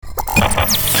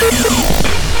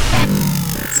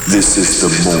This is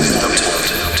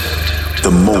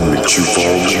the moment you've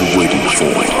all been waiting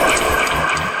for.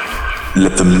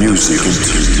 Let the music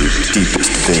into your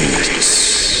deepest veins,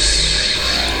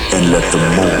 and let the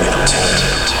moment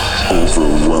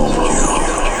overwhelm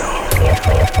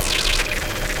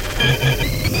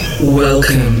you.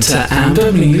 Welcome to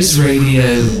Amber Muse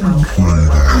Radio.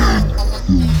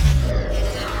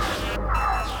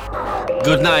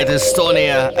 Good night,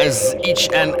 Estonia, as each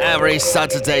and every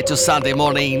Saturday to Sunday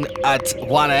morning at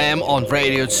 1 a.m. on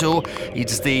Radio 2.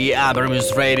 It's the Amber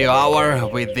Muse Radio Hour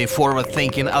with the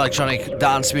forward-thinking electronic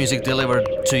dance music delivered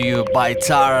to you by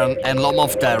Taran and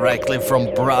Lomov directly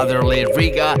from brotherly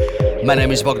Riga. My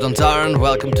name is Bogdan Taran.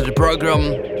 Welcome to the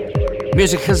program.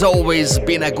 Music has always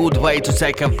been a good way to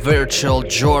take a virtual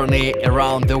journey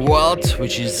around the world,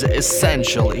 which is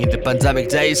essential in the pandemic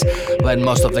days when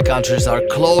most of the countries are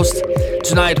closed.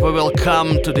 Tonight we will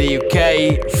come to the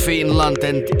UK, Finland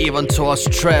and even to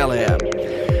Australia.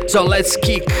 So let's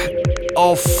kick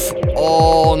off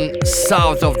on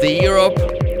south of the Europe,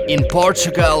 in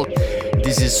Portugal.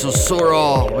 This is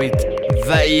Sussurro with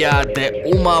Veia de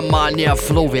uma Mania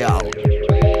Fluvial.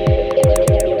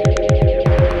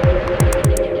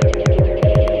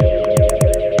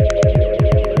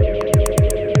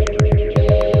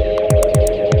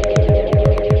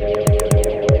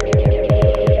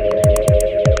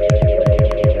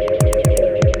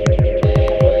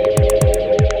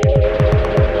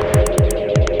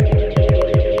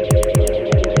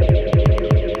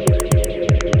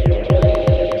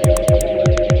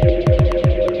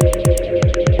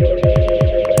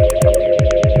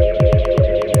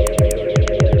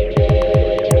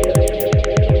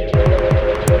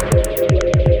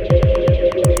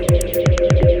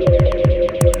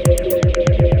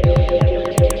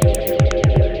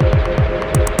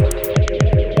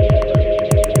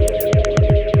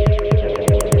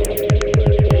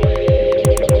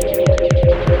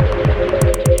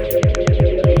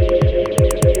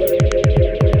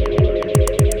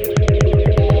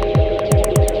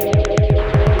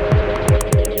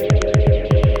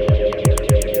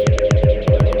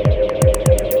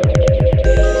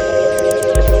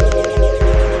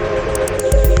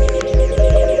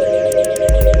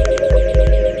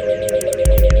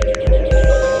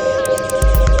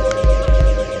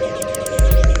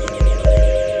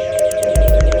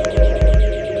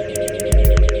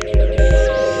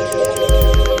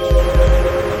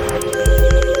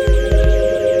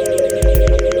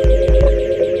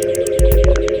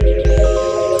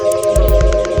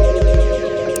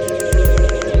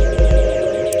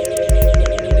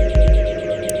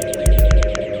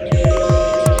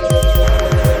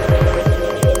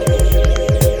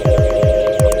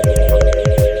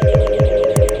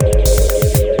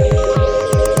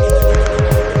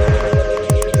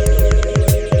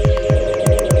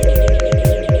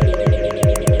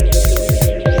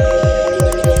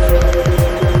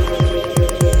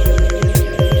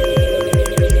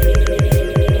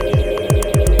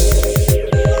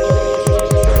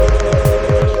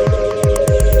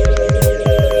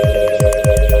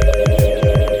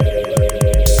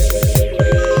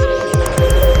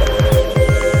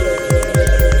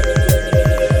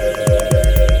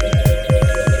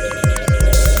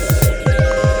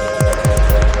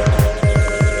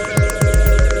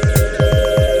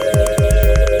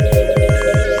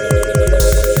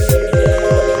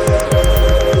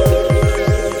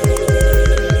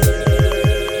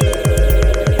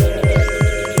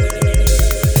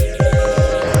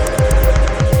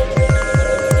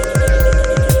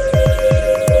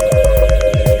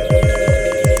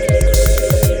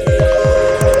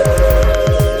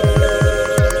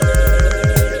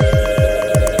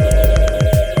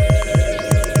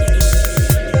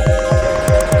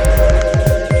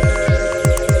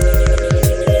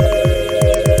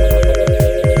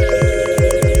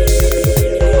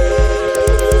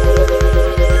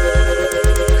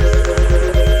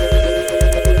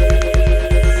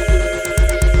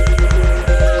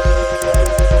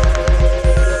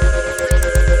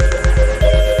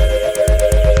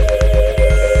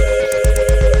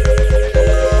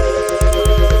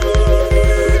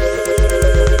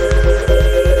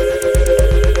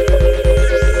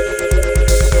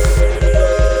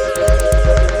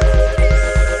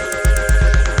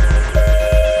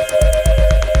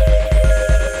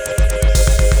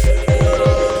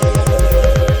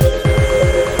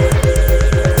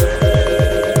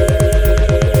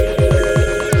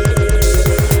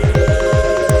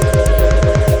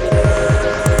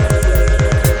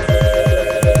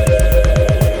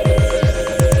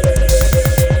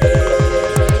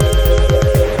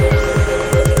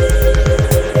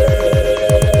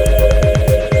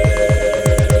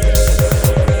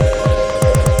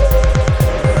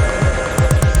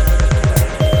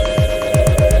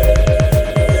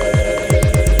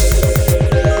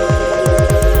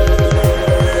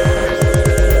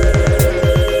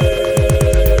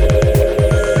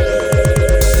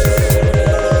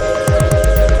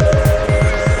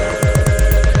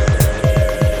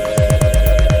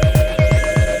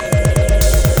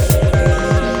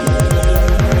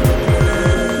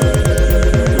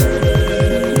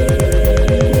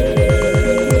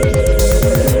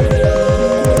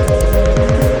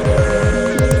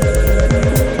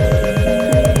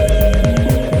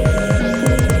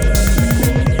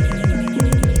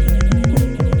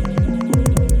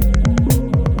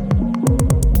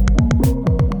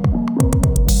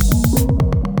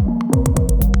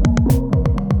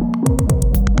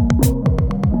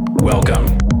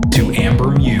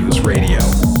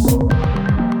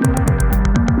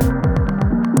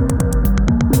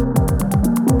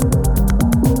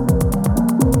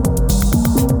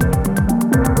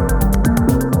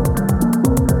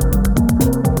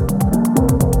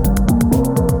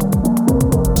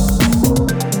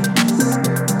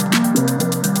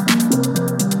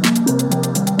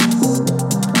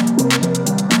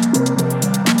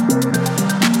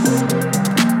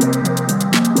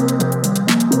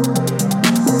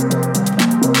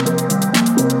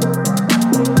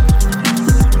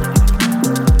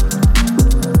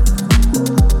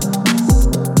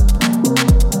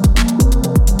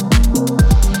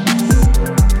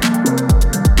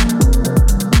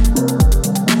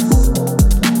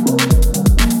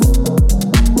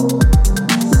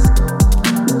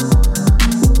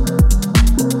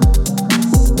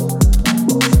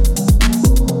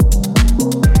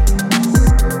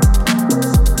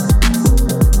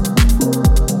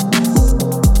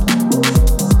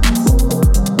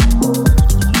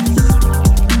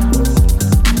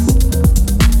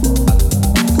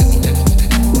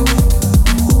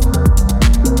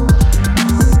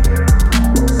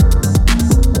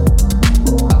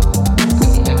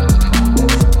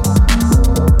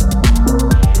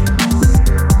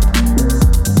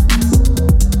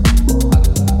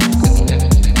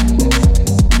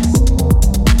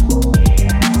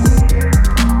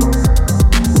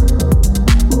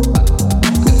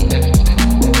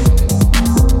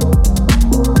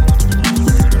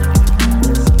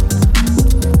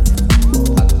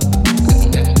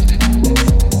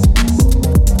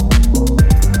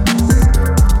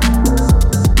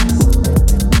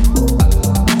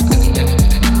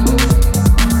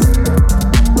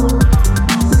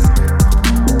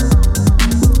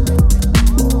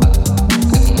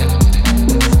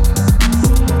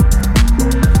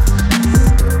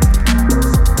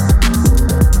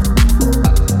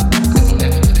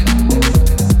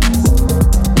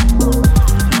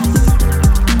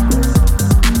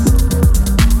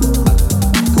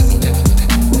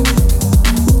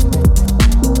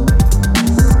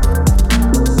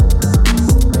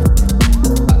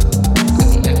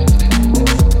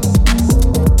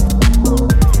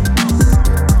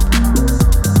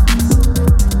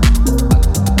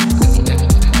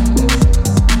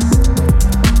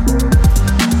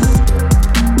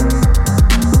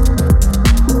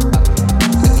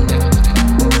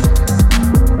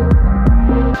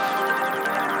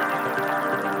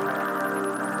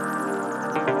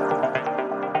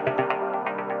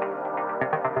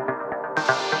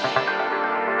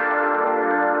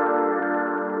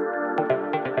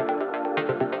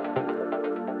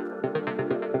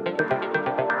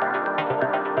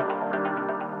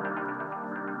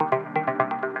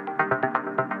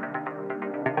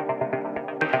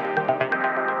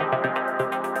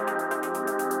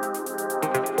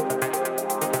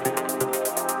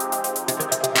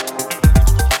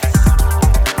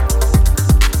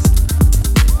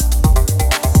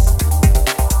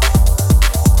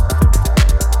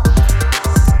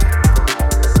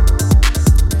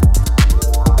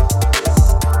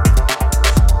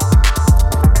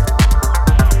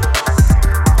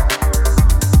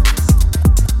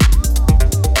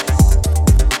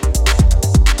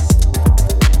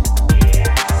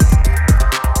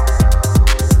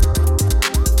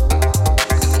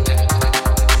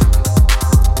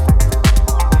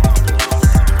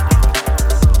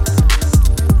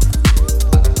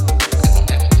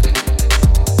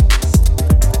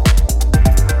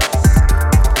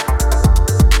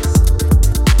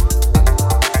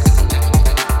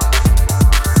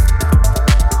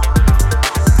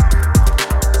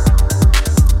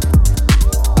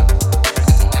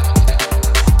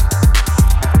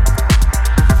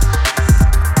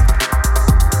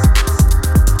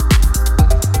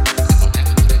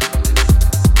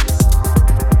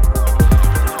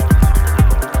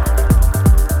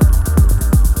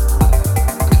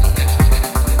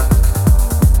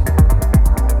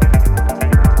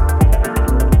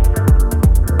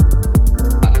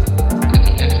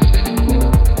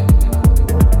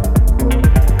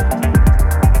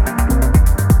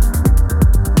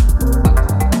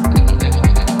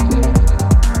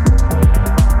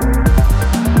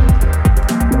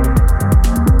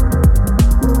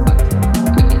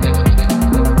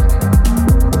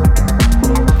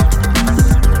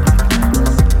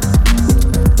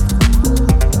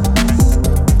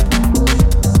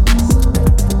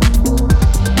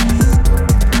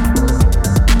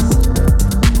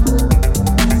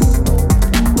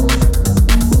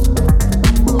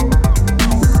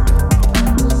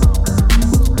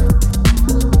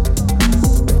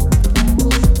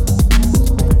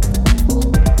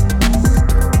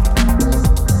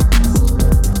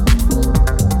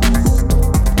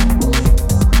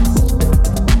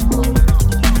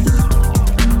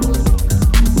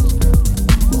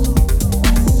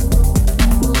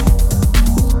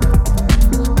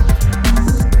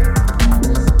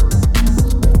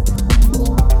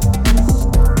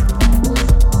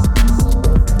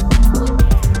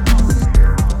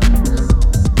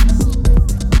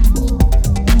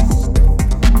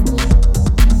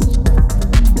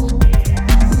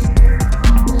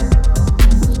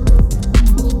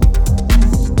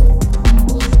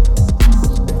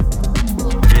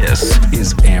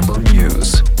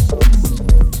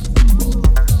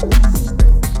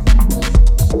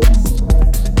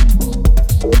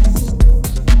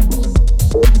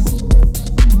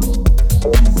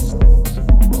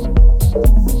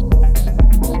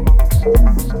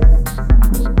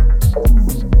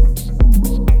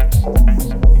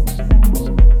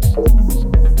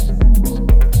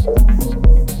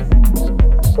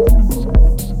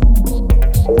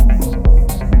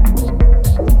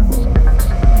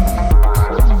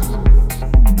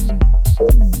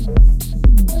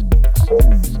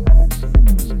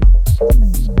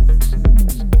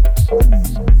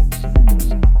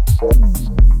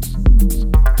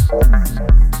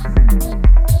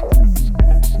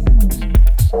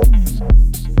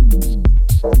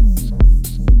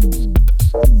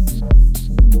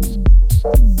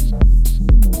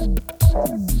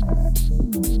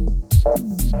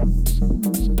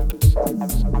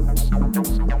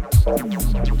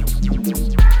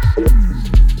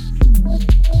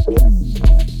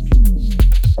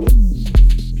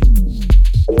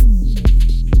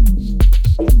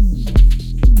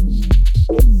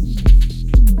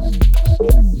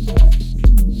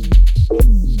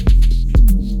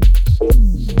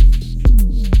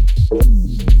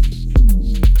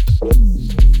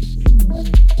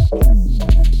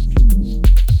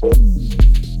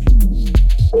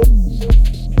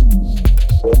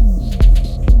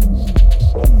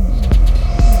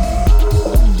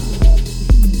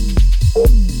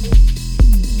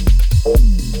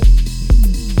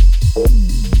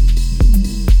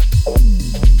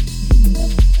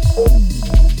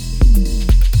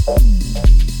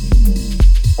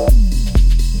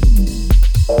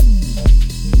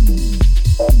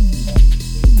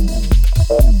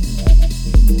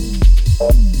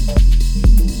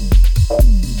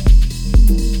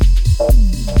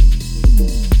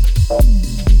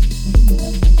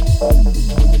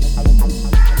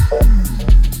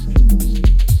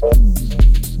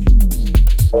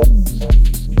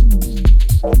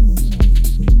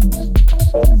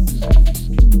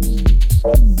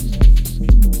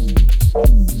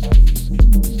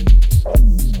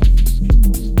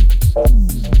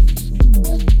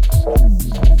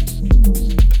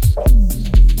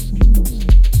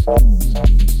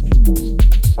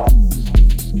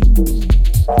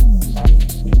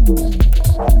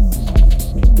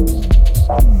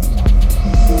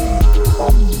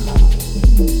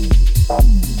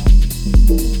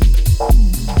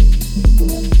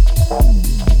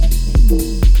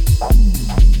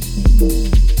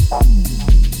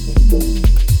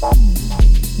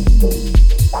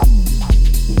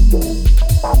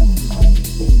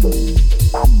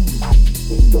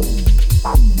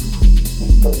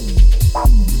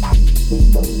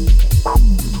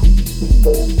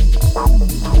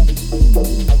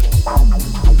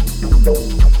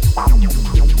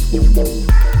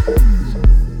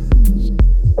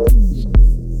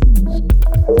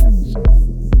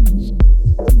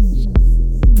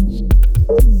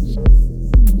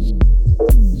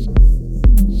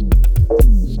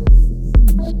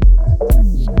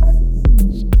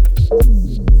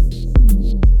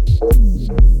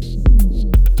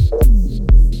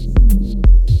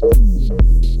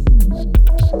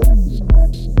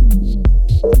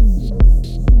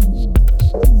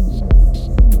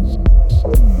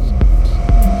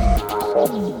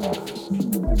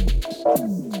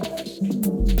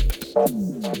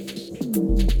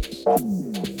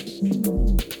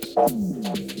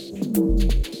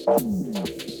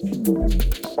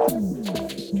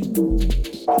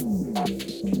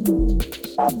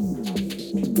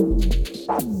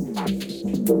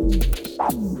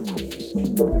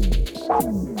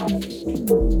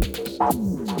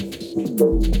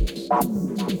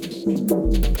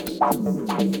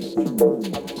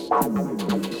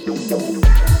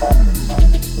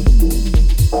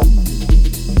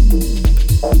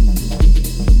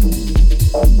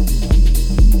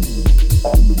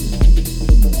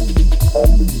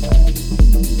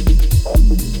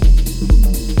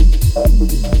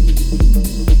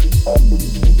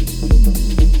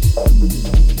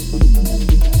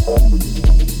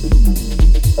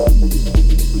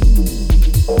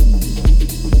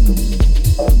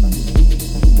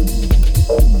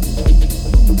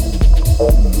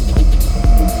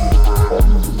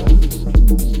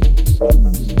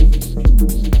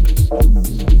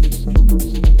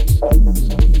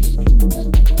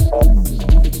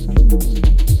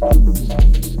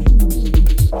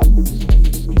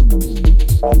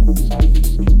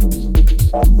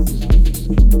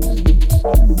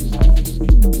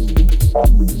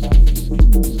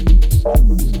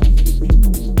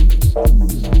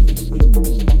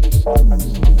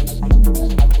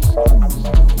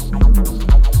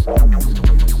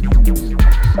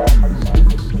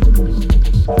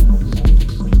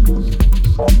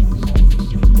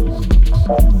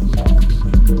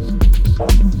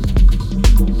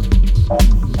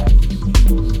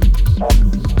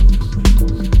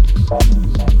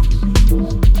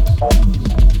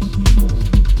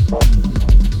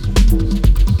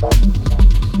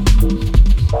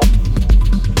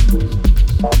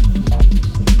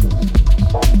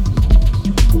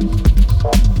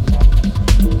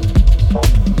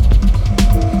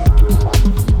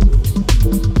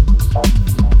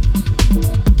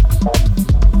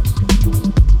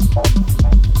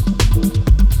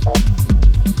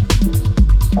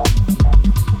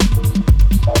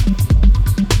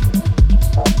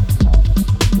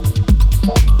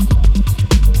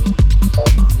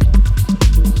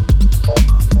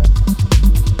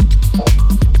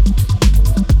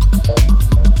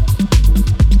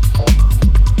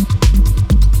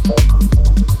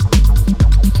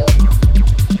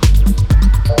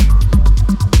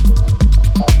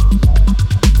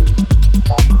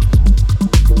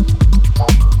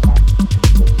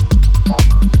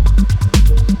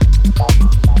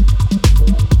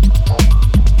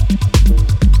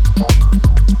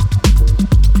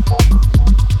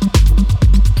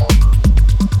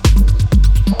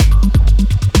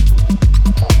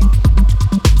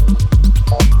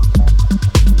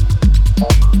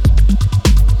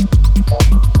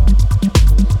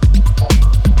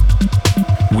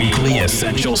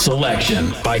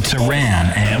 selection by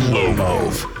Taran and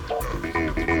Lomov.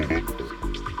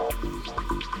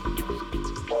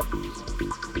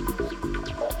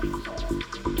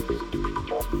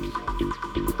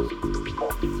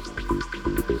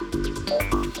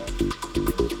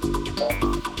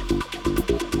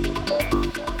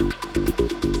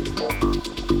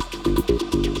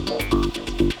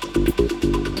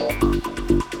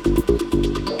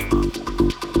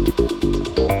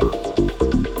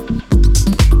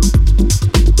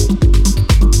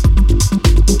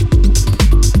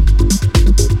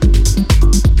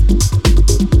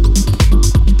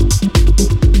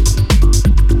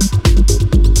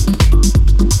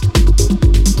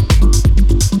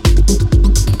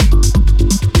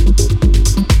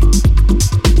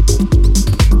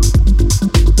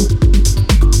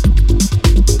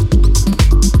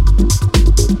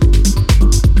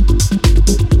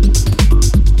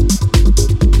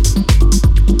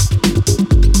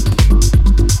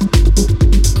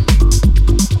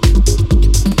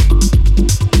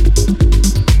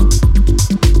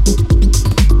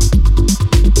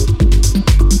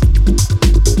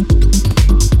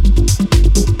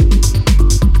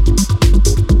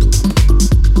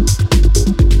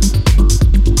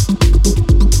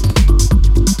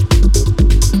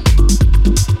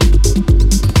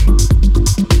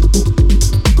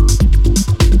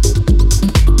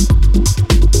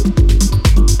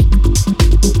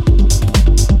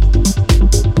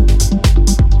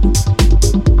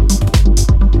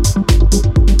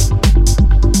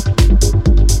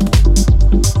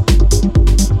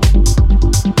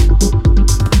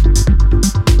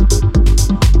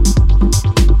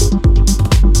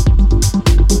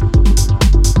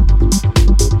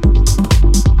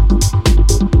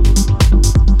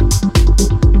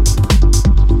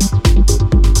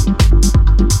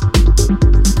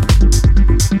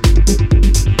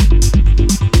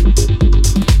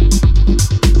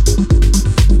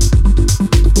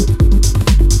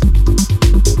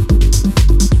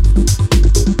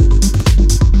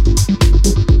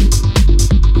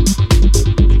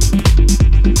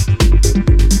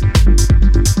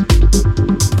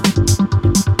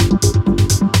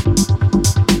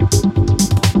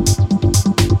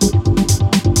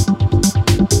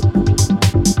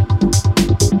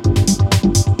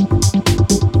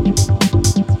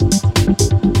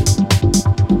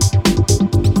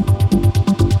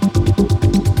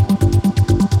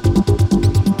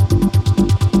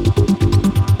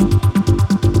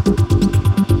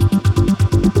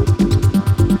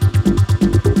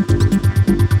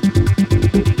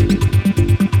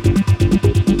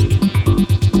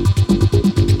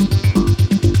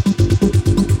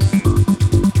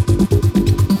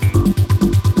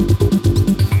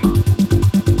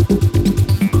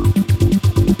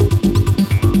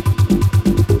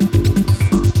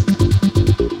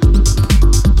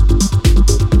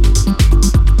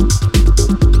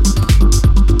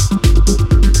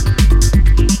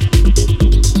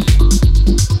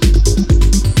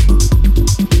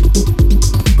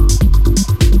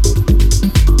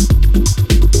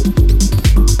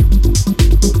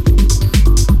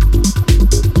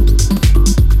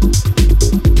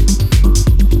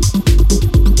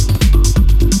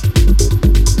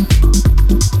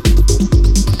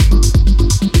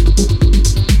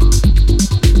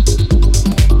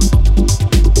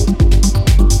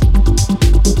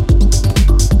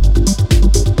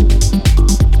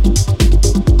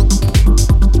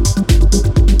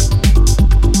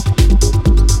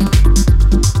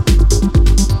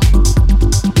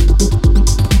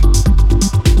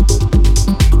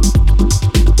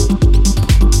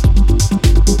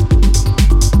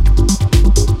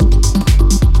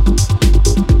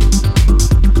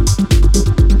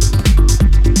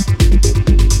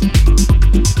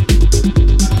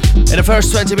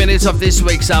 first 20 minutes of this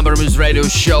week's Amber Muse Radio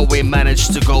show, we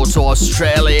managed to go to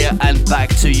Australia and back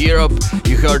to Europe.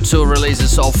 You heard two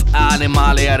releases of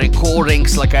Animalia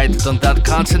recordings like I did on that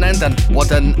continent, and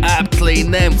what an aptly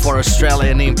named for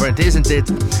Australian imprint, isn't it?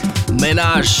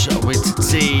 Menage with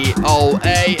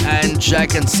TOA and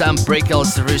Jack and Sam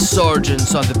Brickell's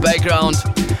Resurgence on the background.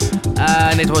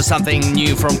 And it was something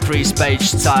new from Chris Page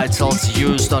titled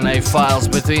Used on A Files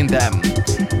Between Them.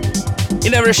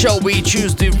 In every show we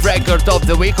choose the record of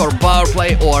the week or power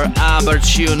play or amber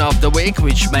tune of the week,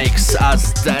 which makes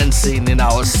us dancing in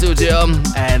our studio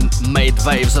and made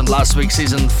waves on last week's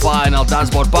season final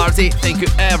danceboard party. Thank you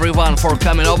everyone for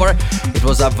coming over. It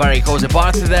was a very cozy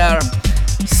party there.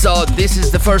 So this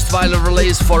is the first vinyl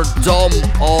release for Dom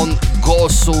on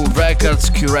Gosu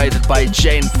Records, curated by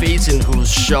Jane Feats, in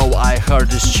whose show I heard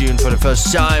this tune for the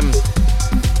first time.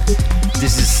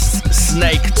 This is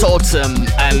Snake Totem,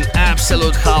 an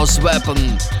absolute house weapon.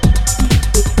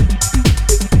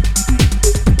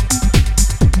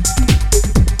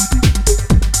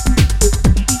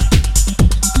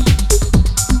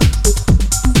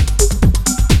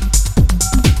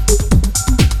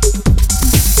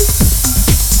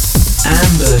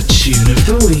 Amber Tune of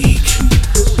the Week.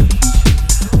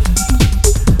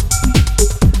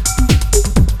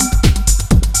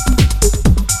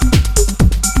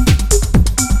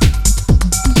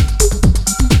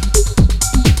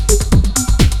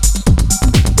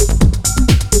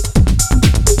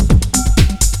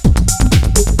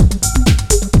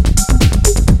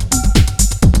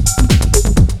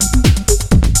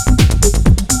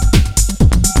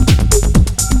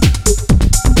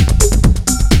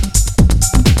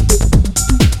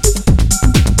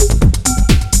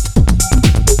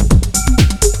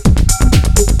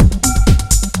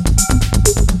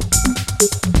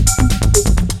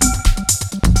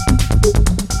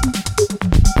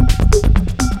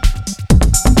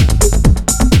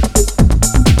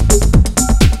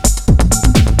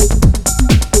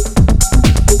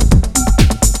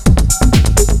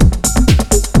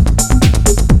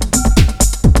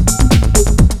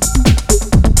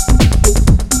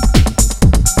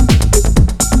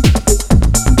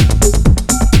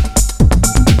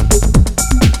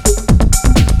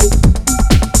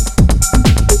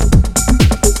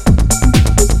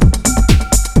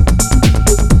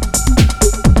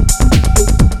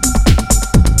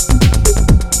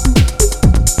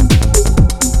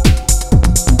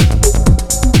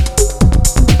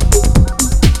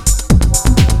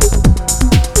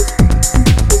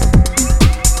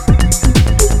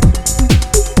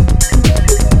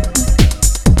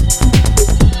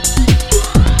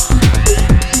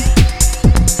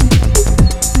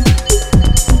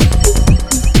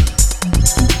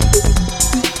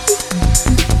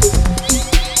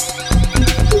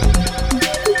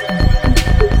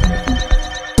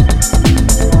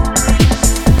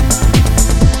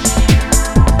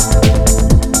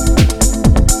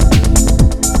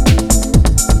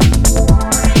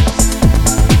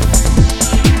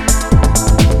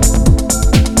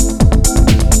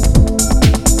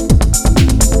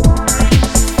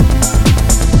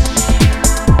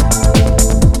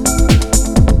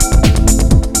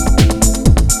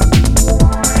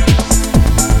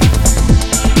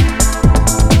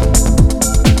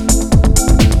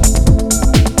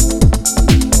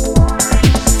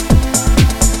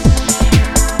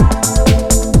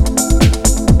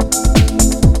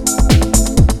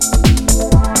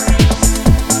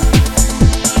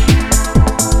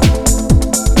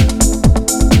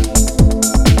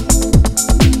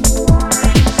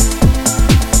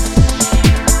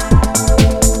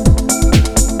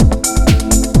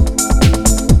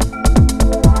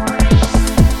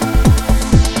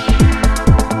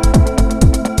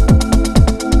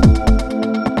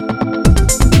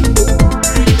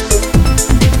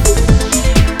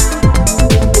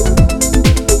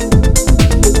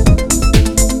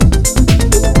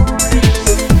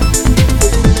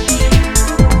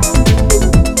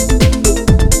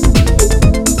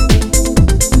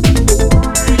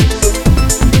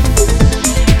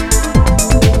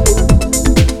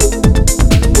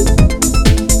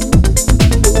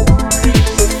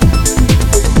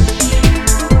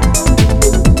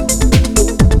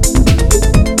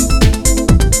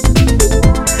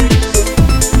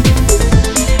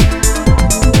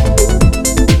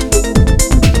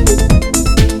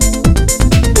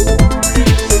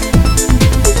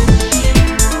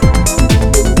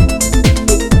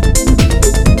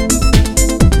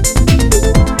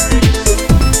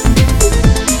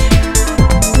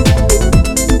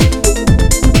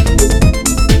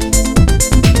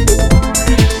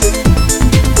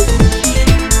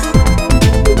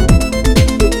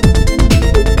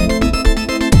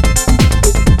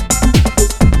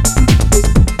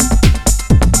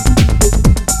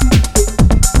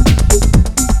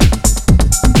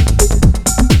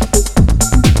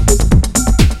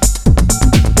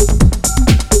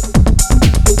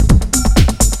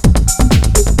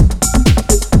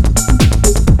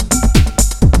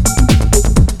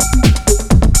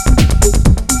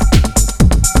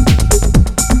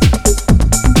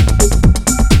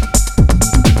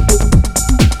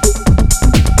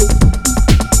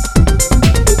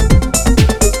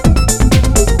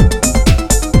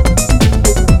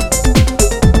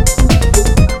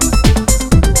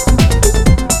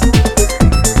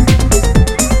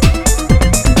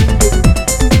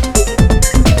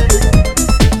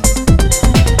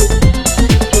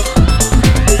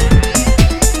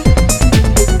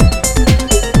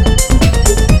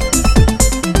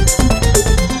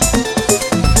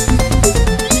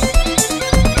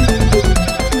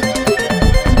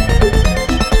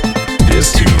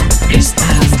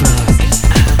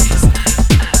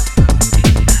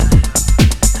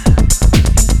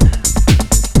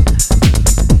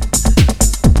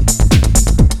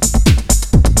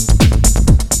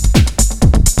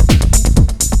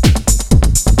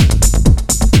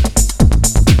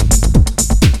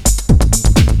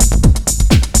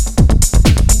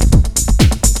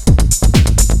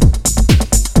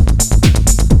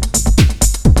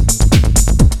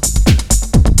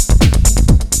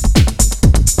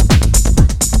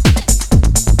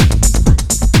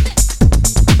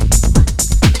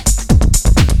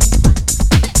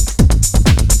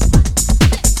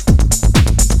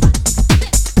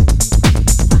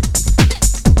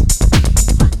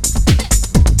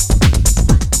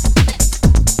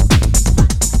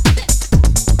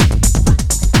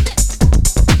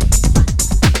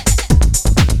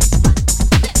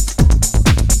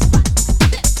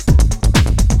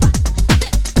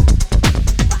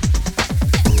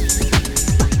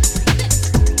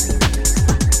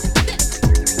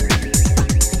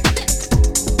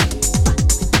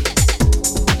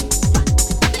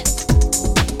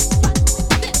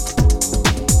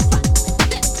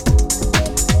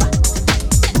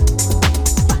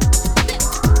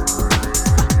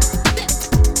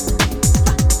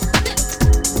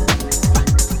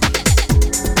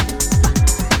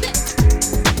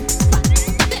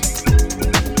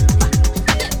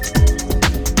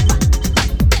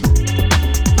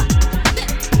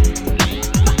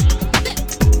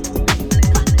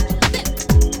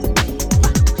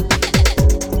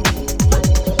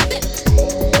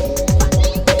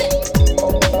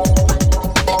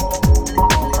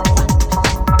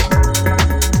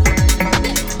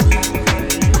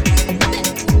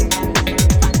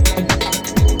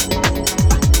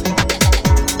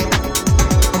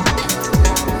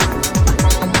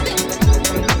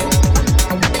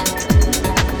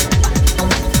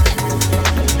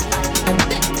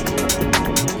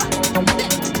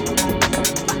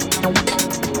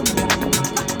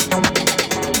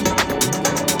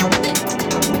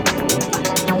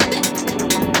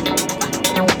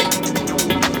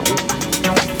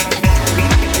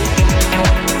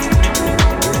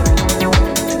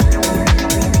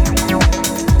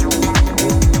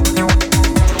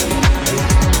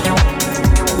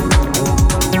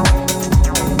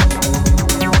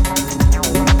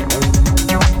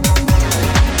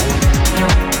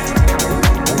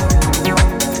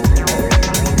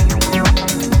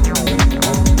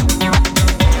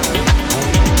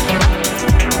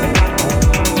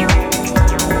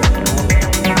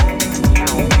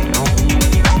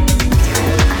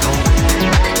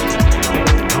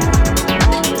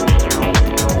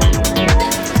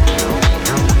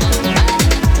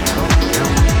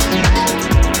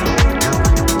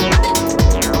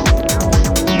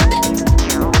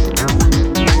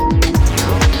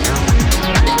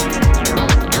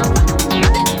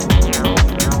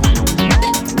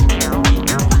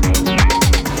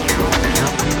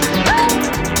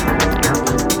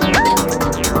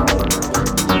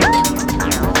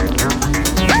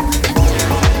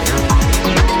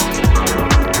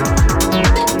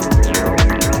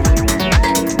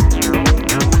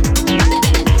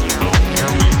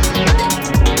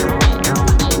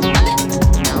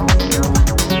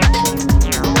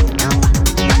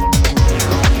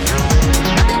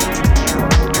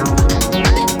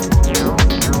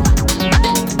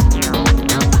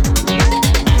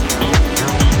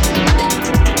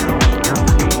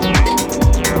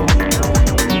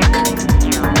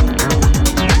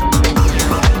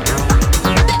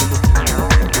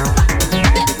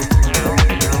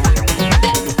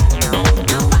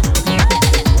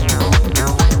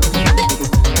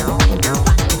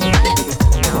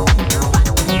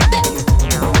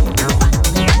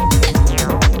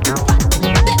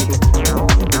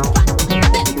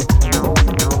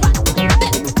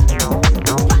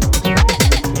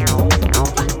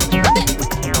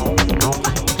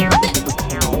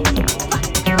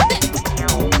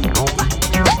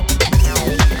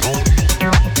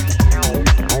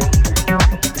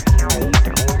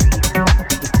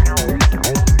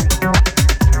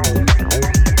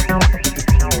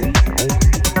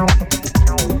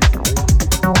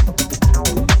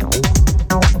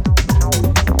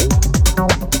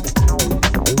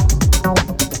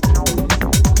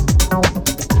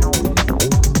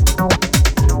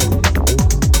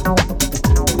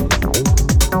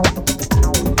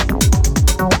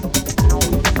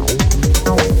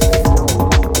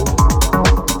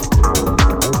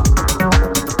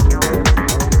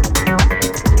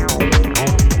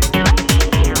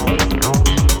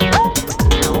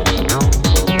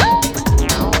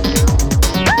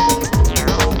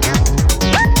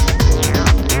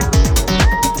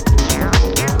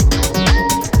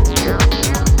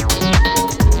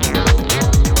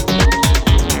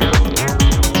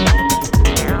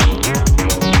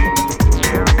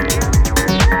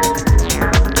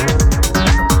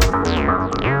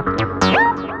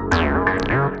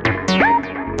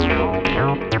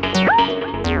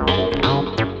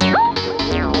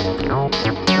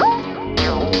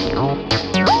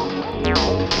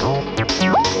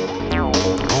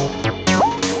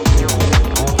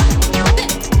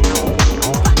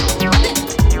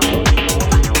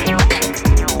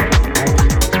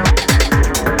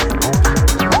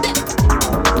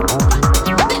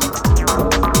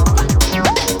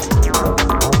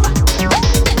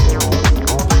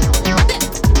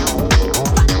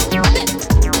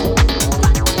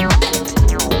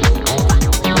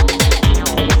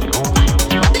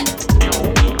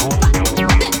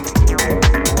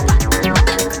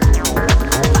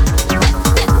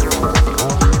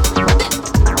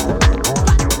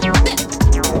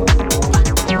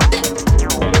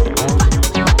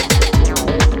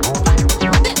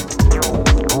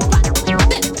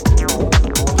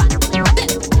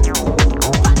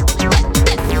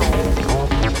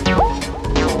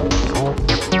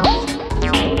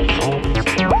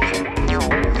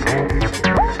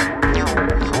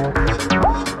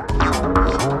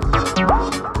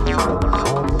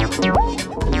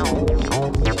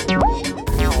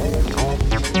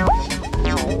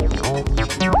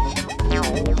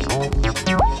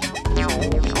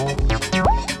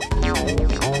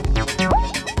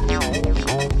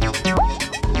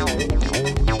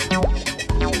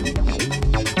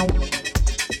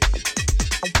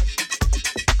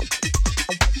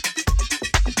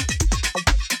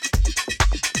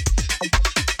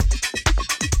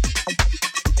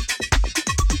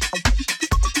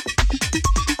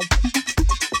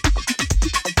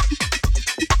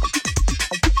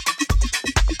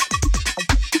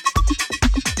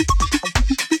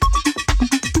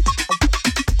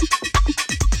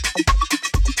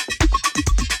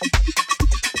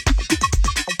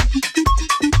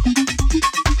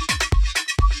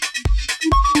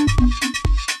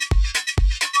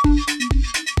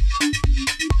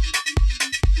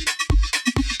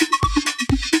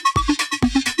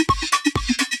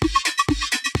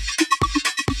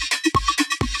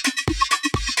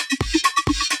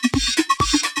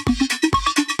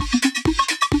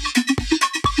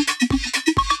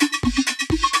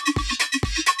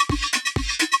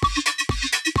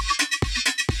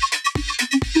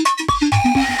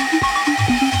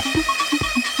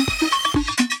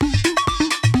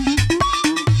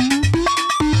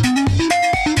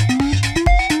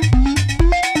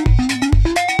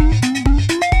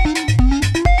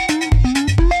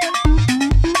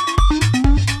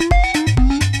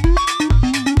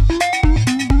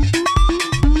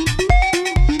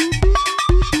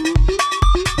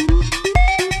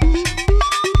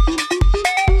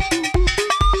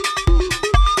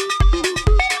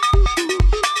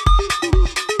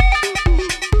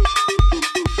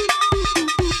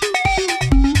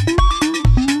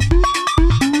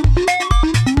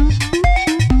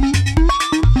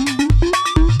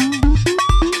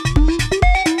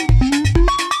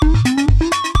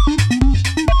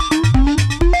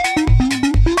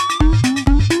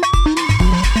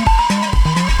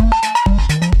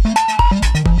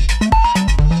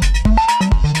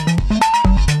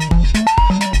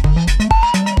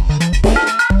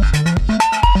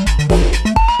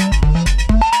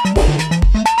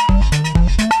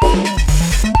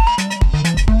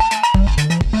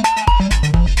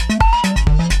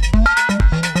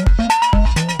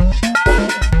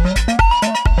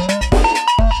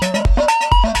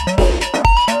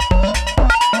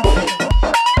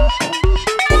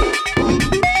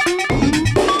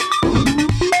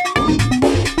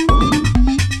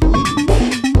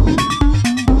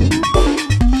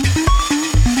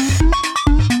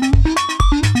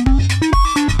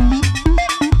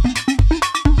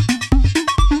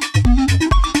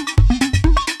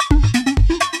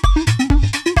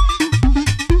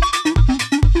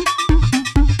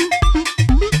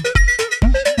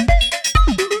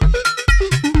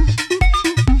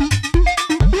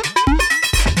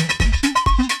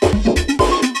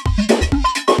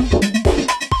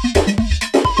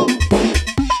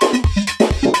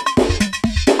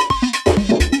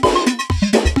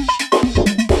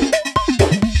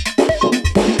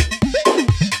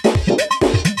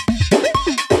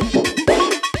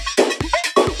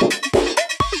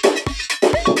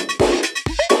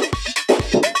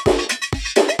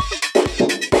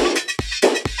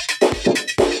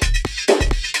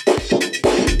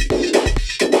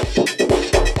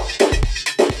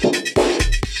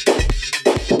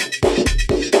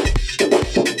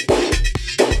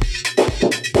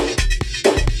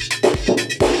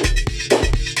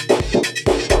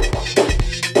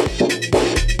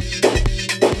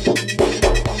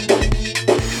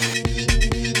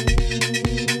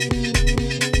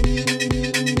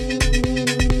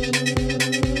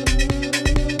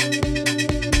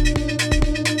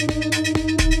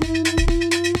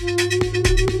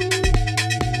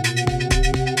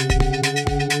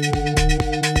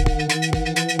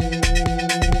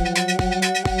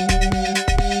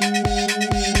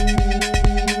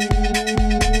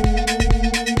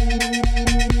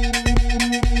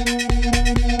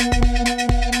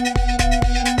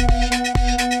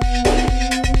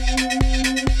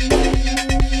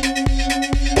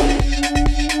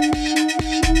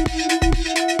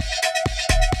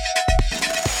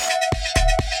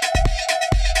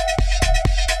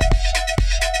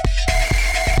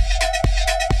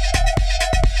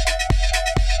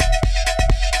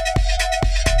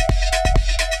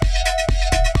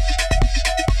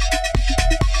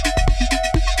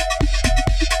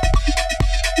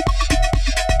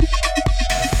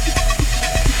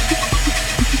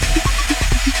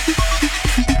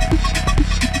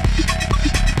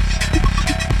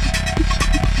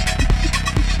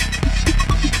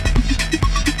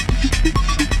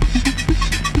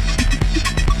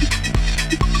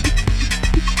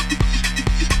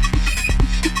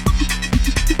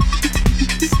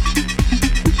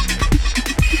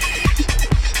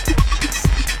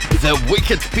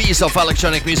 Wicked piece of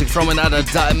electronic music from another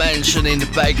dimension in the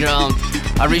background.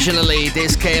 Originally,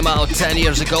 this came out 10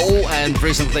 years ago and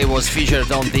recently was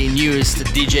featured on the newest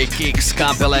DJ Kicks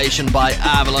compilation by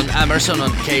Avalon Emerson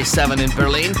on K7 in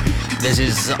Berlin. This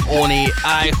is Oni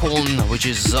Eichhorn, which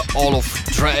is Olof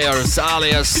Dreyer's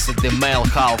alias, the male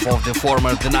half of the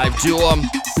former The Knife duo.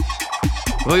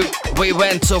 We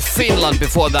went to Finland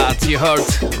before that. You heard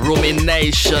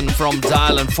Rumination from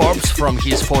Dylan Forbes from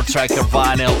his 4-tracker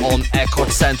vinyl on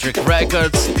Echocentric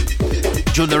Records.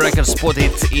 Juno Records put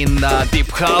it in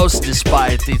Deep House,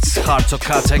 despite it's hard to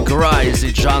categorize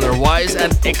it genre-wise,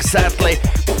 and exactly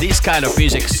this kind of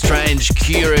music, strange,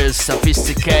 curious,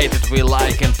 sophisticated, we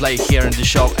like and play here in the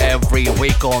show every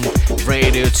week on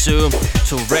Radio 2,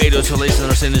 to Radio 2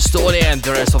 listeners in Estonia and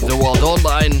the rest of the world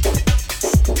online.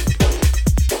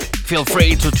 Feel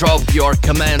free to drop your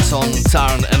comments on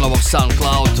Tarn and Love of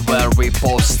SoundCloud, where we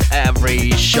post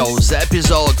every show's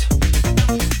episode.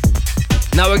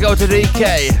 Now we go to the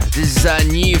UK. This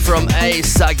is new from A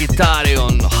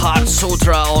Sagittarion, Heart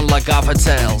Sutra on Lagafa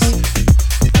Tales.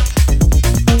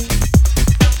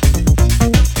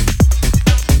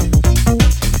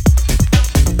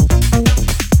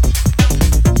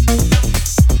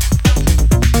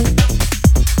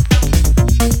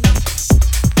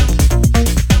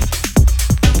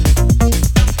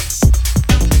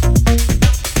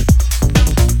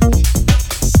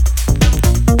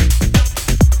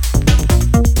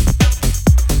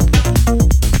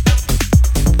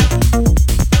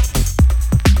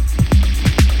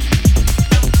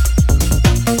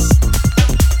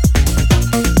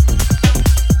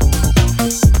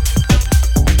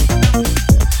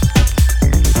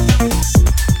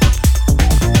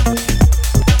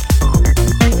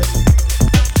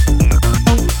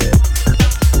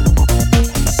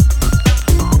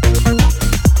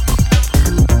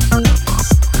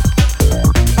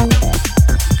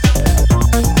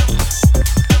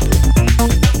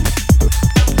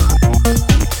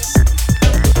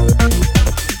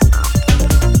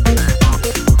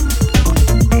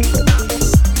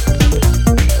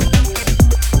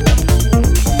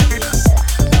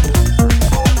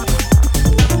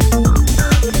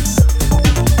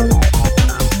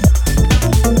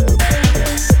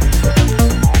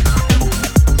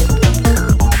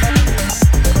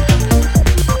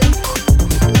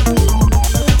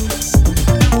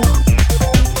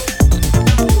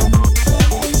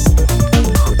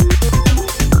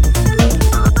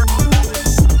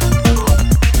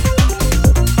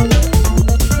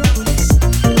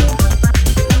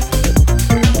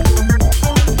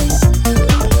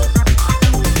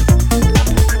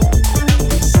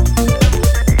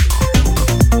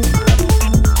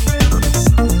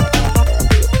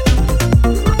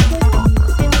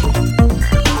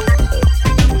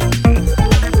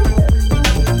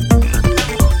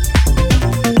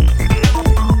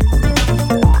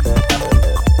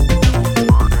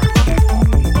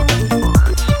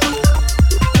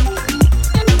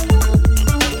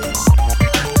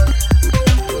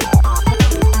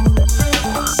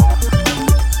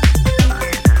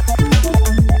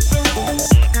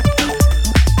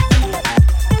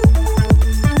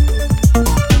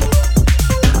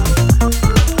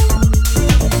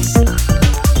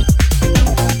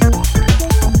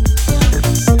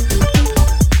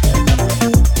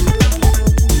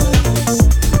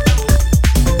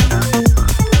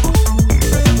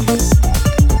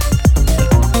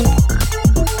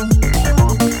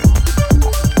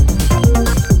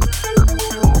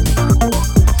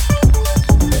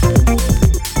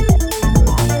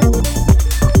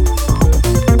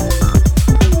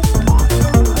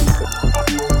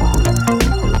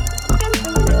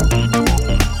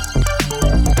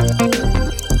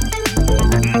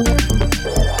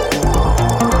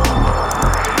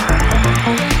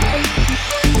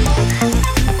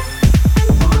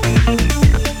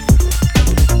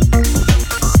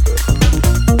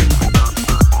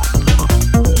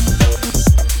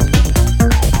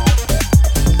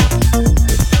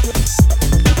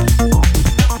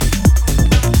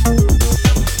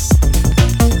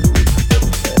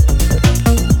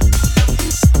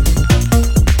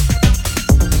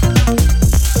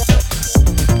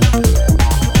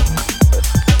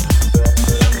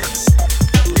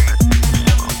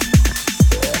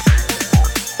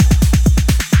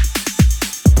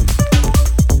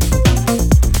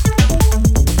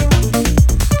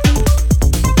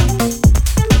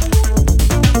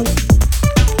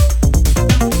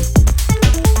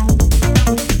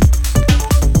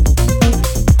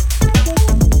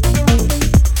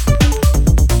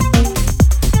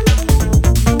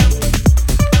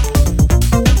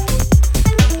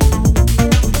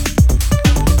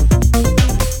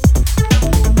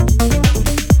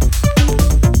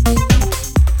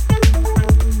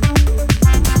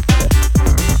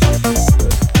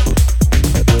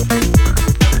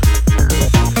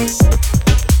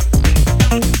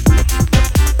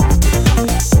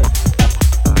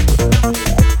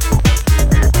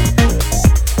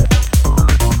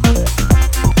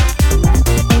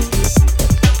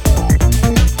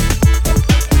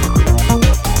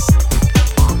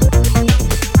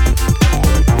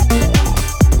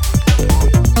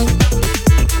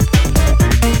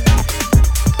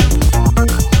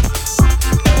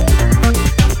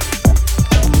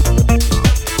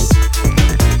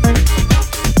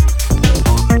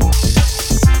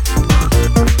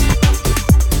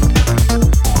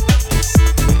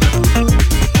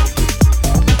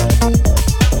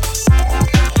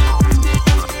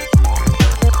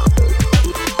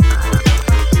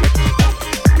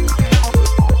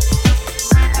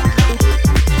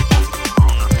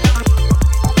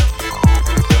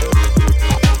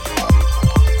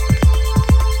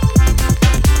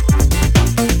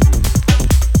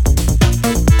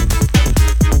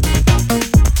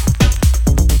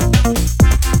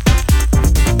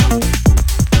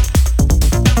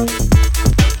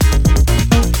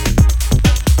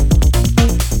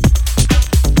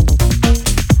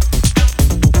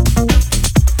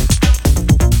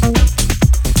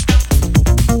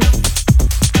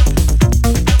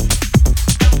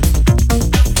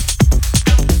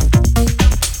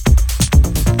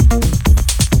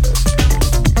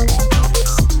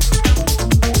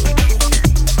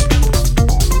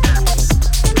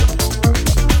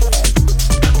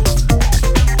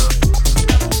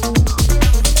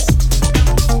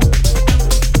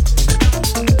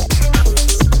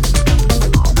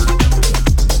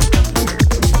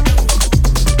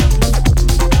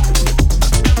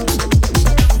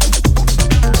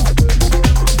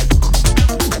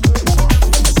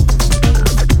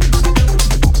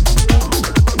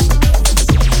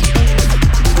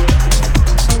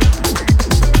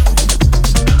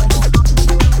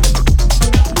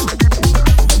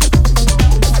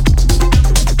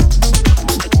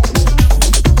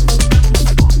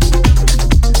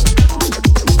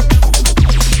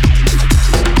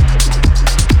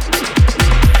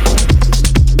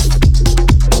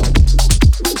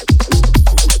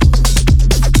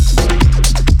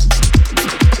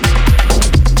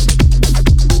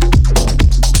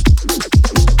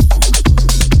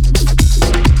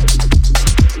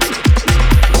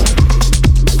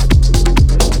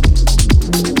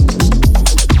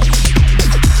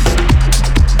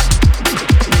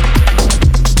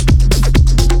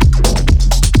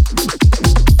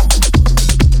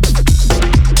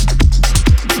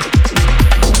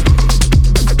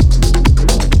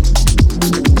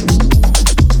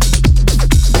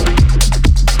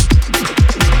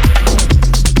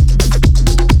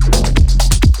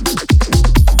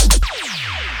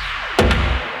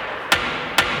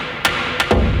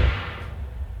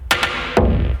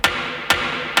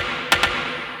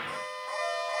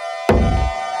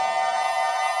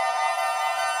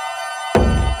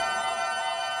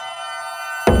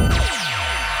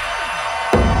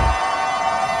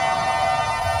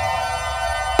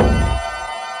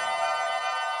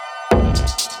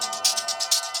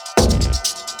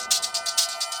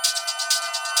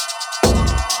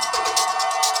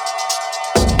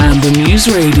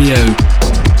 Muse Radio.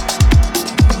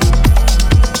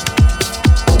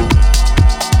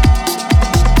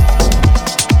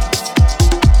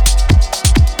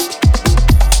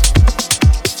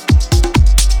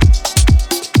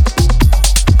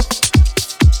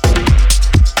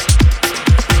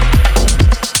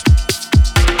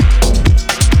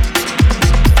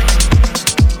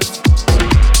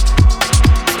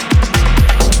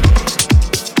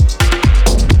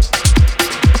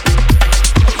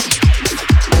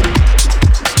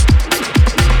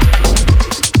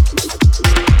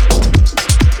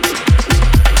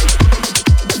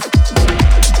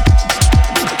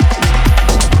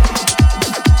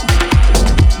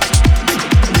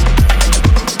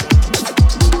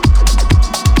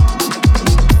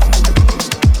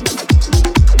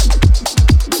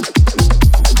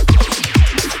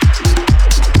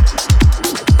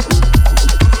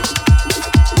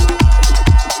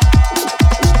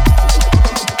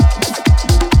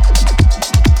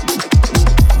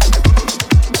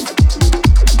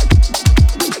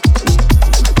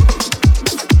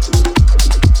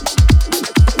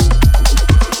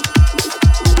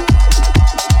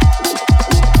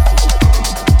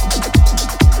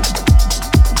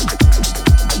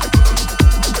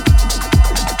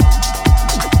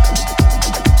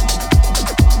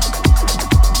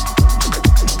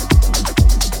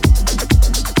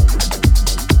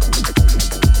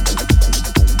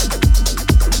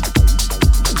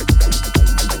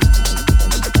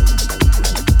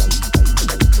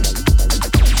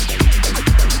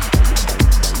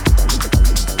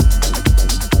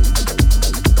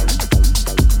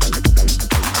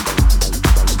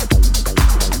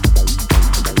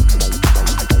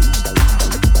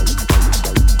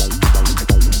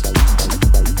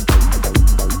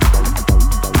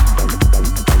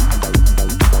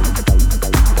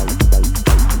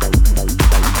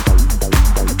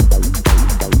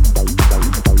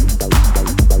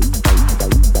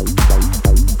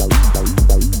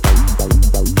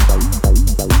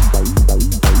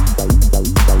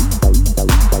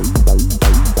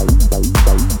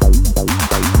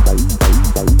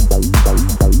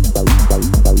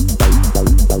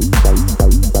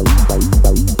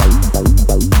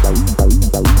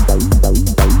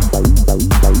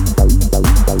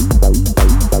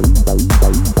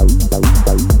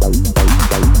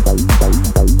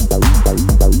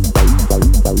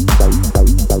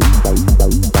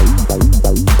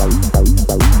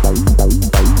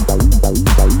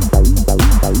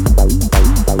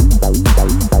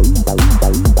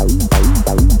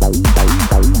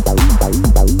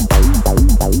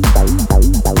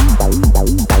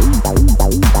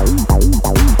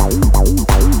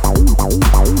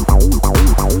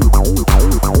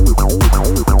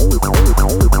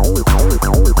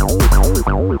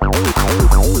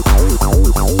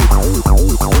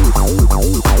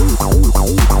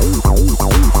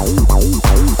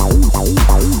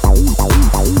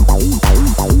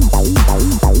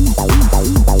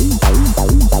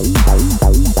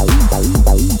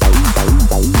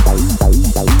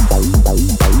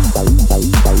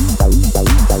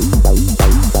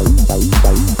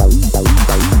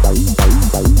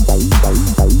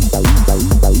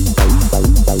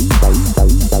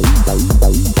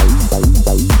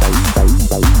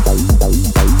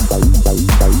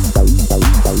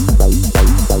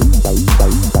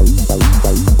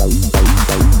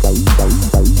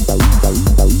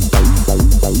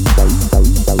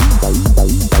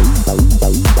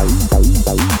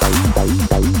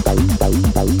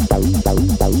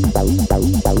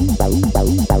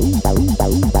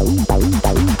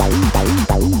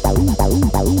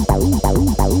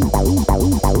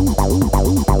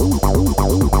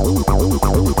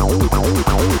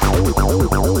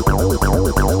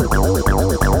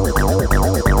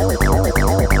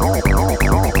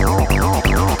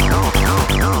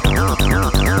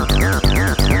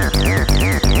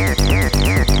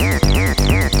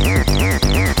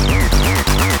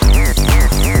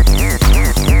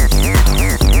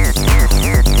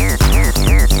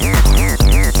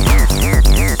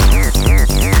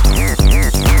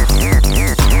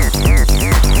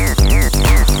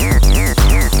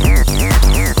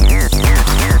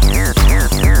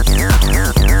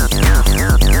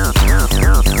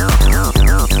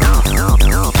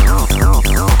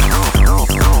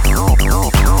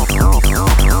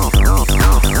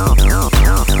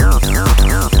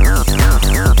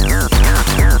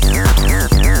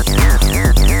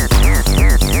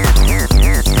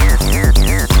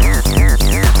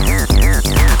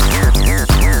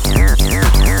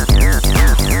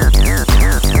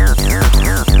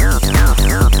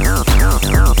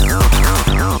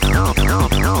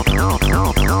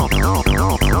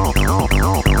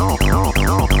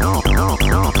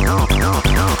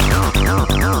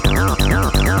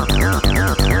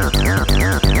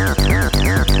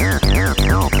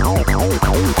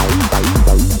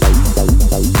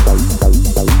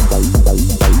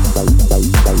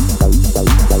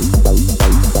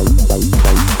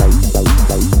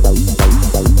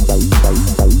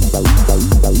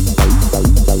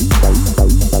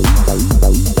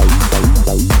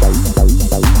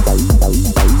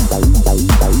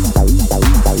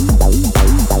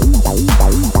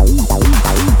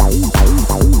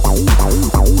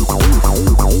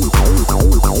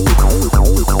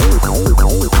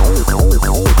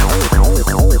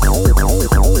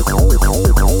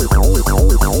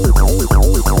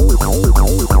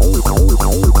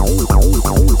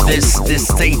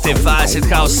 Primitive acid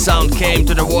house sound came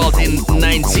to the world in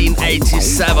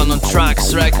 1987 on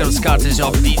Trax Records, courtesy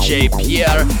of DJ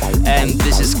Pierre, and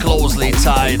this is closely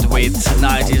tied with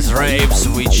 90s raves,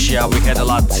 which we had a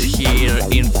lot here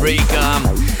in Briga.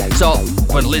 So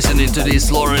when listening to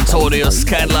this Laurent Audio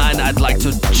scanline, I'd like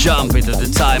to jump into the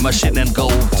time machine and go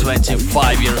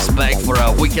 25 years back for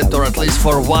a weekend, or at least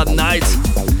for one night.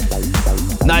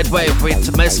 Nightwave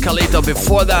with Mescalito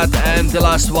before that, and the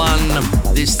last one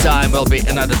this time will be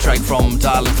another track from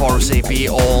Dialing Force EP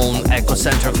on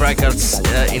Ecocentric Records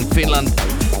in Finland,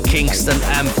 Kingston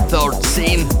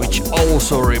M13, which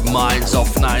also reminds of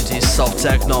 90s soft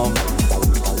techno.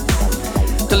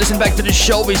 To listen back to the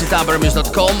show, visit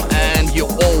ambermuse.com, and you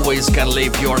always can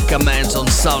leave your comments on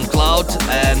SoundCloud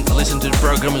and listen to the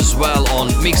program as well on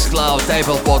Mixcloud,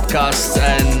 Apple Podcasts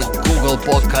and Google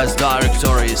Podcast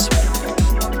directories.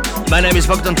 My name is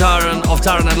Bogdan Taran of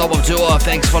Taran and Lobov Duo.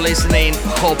 Thanks for listening.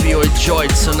 Hope you enjoyed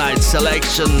tonight's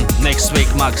selection. Next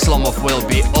week, Max Lomov will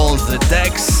be on the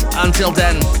decks. Until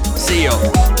then, see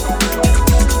you.